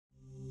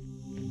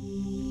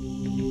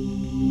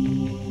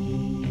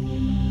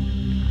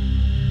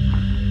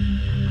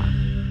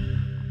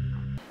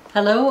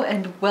Hello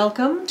and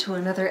welcome to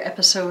another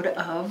episode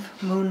of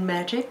Moon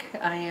Magic.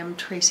 I am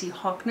Tracy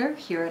Hawkner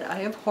here at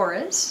Eye of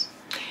Horus.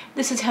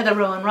 This is Heather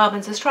Rowan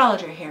Robbins,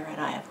 astrologer here at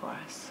Eye of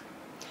Horus.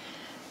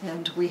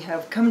 And we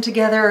have come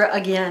together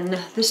again.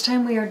 This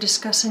time we are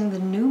discussing the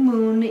new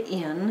moon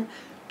in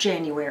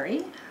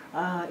January,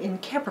 in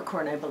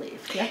Capricorn, I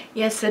believe. Yeah?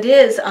 Yes, it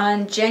is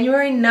on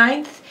January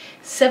 9th,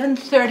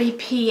 7:30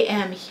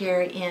 p.m.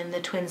 here in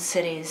the Twin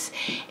Cities.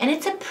 And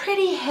it's a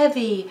pretty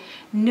heavy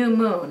new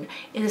moon.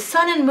 The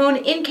sun and moon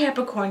in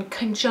Capricorn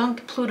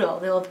conjunct Pluto.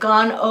 They'll have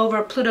gone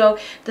over Pluto,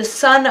 the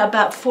sun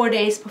about 4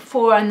 days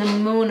before and the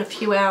moon a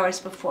few hours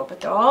before.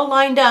 But they're all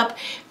lined up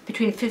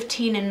between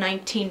 15 and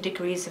 19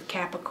 degrees of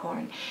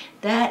Capricorn.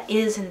 That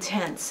is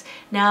intense.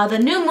 Now, the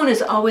new moon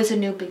is always a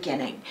new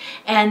beginning.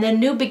 And the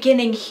new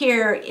beginning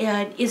here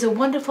is a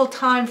wonderful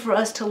time for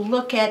us to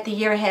look at the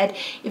year ahead.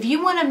 If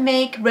you want to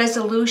make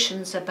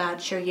resolutions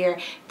about your year,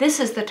 this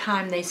is the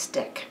time they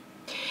stick.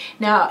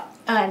 Now,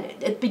 at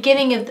the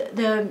beginning of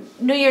the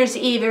New Year's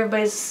Eve,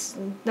 everybody's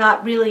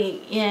not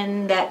really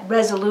in that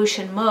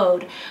resolution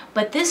mode.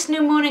 But this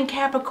new moon in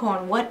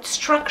Capricorn, what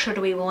structure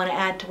do we want to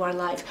add to our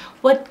life?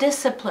 What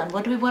discipline?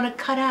 What do we want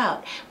to cut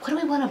out? What do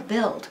we want to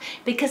build?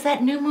 Because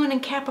that new moon in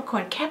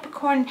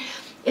Capricorn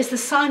is the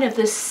sign of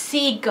the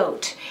sea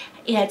goat.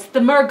 It's the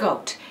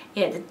mergoat.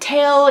 Yeah, the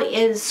tail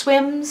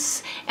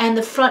swims and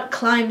the front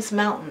climbs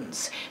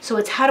mountains. So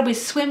it's how do we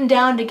swim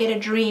down to get a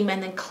dream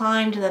and then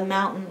climb to the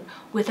mountain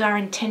with our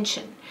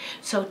intention.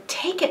 So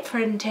take it for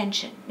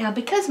intention. Now,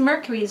 because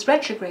Mercury is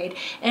retrograde,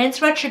 and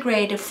it's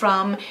retrograde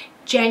from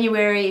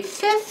January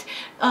 5th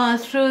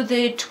through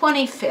the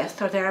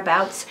 25th or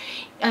thereabouts,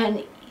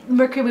 and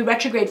Mercury will be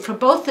retrograde for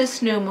both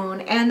this new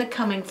moon and the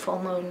coming full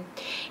moon.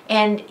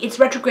 And it's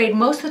retrograde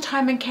most of the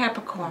time in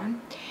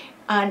Capricorn,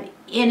 and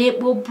it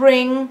will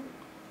bring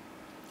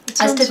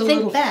us to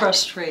think back.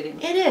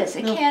 Frustrating. It is.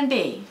 It can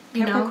be.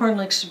 Capricorn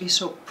likes to be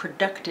so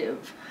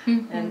productive,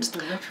 and the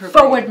retrograde.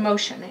 Forward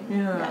motioning.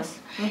 Yeah. Yes.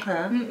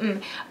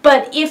 Okay.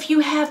 But if you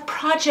have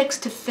projects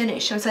to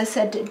finish, as I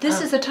said,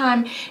 this is the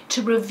time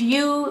to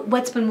review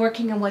what's been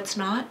working and what's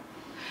not,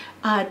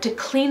 to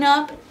clean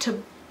up,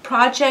 to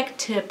project,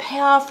 to pay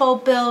off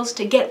old bills,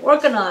 to get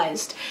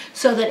organized,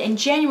 so that in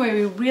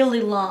January we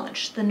really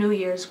launch the New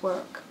Year's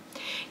work.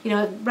 You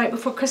know, right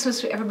before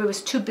Christmas, everybody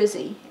was too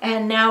busy.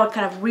 And now we're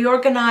kind of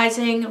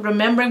reorganizing,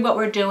 remembering what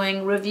we're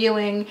doing,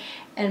 reviewing,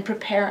 and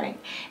preparing.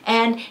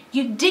 And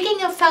you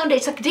digging a foundation,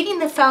 it's like digging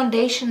the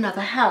foundation of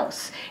a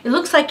house. It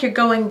looks like you're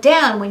going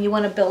down when you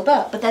want to build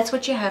up, but that's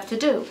what you have to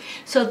do.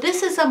 So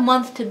this is a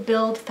month to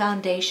build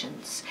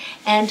foundations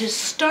and to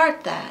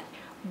start that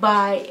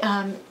by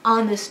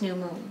on this new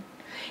moon.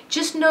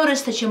 Just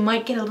notice that you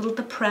might get a little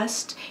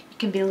depressed. You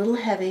can be a little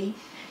heavy.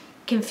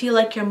 Can feel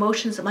like your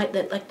emotions like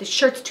the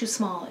shirt's too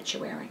small that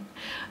you're wearing,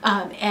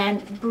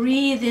 and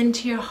breathe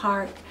into your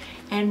heart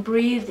and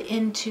breathe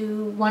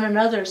into one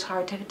another's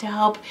heart to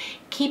help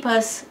keep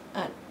us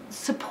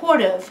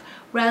supportive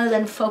rather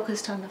than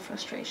focused on the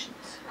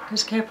frustrations.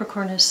 Because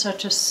Capricorn is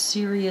such a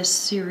serious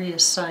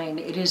sign,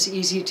 it is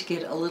easy to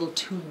get a little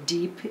too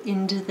deep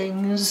into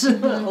things, a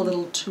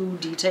little too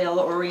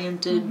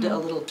detail-oriented, a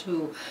little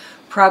too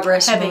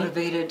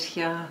progress-motivated.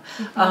 Yeah.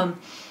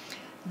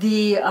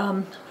 The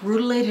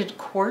rutilated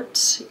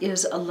quartz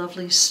is a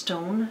lovely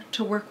stone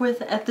to work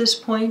with at this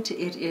point.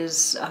 It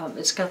is,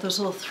 it's got those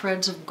little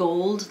threads of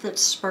gold that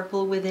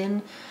sparkle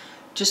within,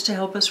 just to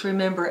help us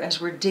remember as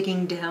we're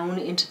digging down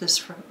into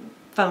this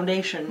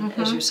foundation,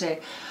 as you say.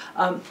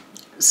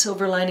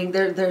 Silver lining,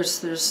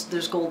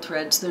 there's gold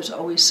threads. There's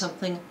always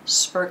something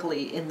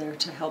sparkly in there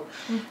to help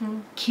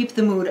keep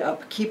the mood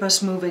up, keep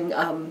us moving,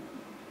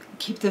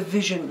 keep the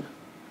vision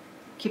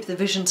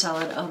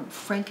solid.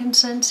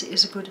 Frankincense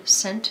is a good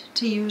scent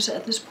to use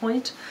at this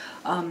point.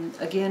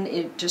 Again,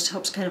 it just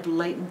helps kind of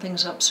lighten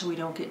things up so we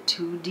don't get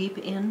too deep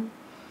in.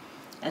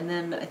 And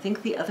then I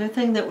think the other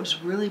thing that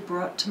was really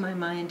brought to my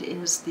mind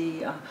is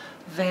the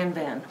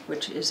Van,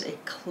 which is a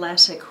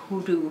classic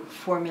hoodoo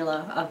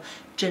formula,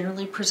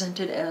 generally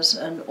presented as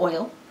an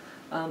oil.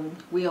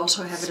 We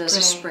also have it as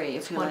a spray,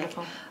 if you like.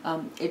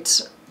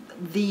 It's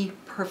the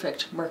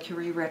perfect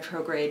Mercury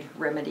retrograde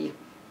remedy.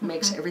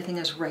 Makes everything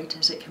as right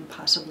as it can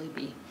possibly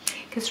be.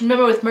 Because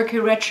remember, with Mercury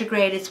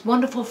retrograde, it's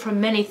wonderful for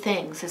many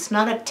things. It's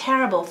not a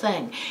terrible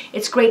thing.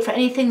 It's great for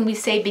anything we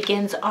say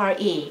begins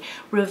R-E.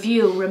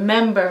 Review,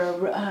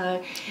 remember,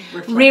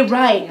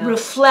 rewrite,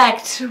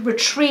 reflect,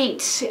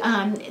 retreat.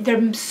 There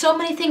are so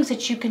many things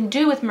that you can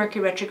do with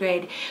Mercury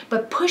retrograde,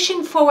 but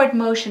pushing forward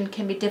motion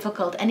can be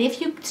difficult. And if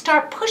you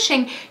start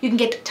pushing, you can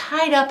get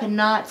tied up in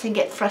knots and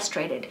get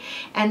frustrated.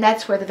 And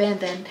that's where the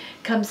Van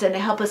comes in to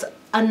help us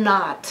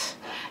unknot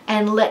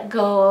and let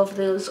go of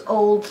those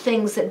old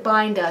things that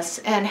bind us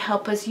and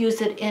help us use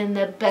it in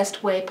the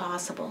best way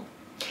possible.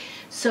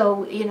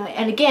 So, you know,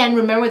 and again,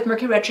 remember with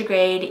Mercury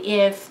retrograde,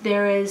 if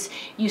there is,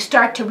 you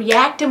start to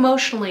react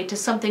emotionally to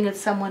something that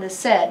someone has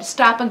said,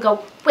 stop and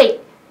go, wait,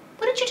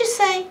 what did you just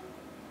say?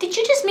 Did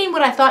you just mean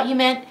what I thought you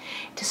meant?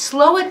 To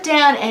slow it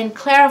down and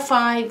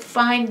clarify,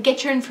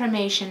 get your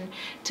information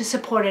to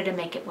support it and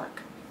make it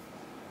work.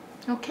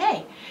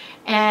 Okay,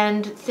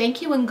 and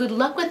thank you and good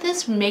luck with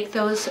this. Make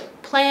those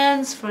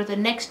plans for the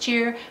next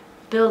year,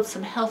 build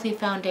some healthy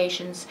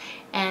foundations,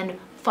 and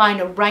find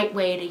a right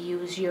way to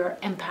use your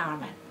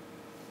empowerment.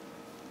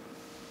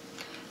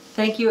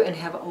 Thank you and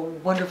have a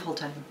wonderful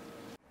time.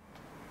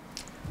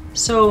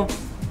 So,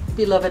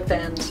 beloved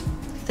fans,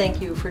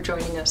 thank you for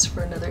joining us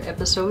for another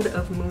episode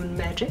of Moon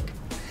Magic.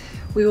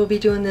 We will be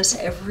doing this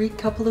every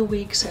couple of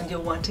weeks and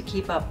you'll want to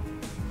keep up.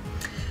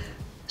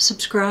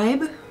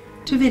 Subscribe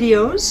to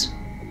videos.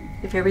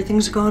 If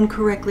everything's gone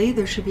correctly,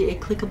 there should be a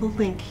clickable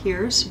link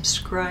here.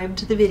 Subscribe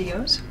to the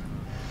videos.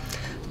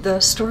 The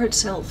store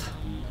itself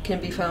can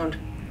be found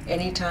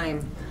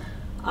anytime.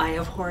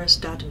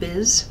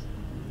 eyeofhorus.biz.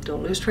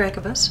 Don't lose track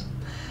of us.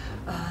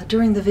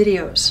 During the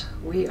videos,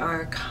 we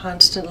are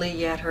constantly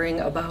yattering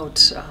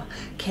about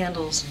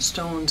candles and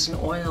stones and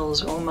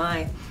oils. Oh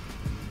my.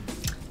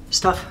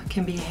 Stuff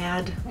can be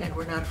had and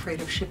we're not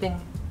afraid of shipping.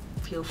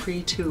 Feel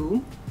free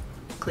to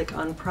click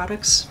on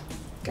products.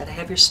 Gotta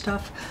have your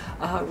stuff.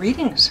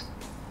 Readings.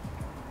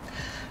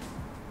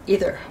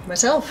 Either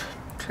myself,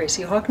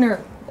 Tracy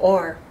Hawkner,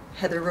 or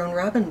Heather Roan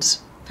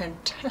Robbins,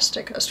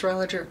 fantastic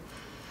astrologer.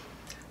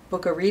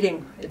 Book a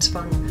reading, it's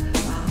fun.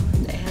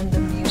 And the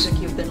music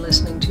you've been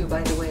listening to,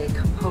 by the way,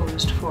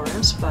 composed for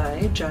us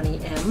by Johnny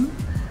M.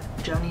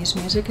 Johnny's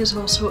music is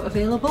also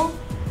available.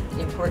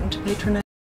 Important to patronize.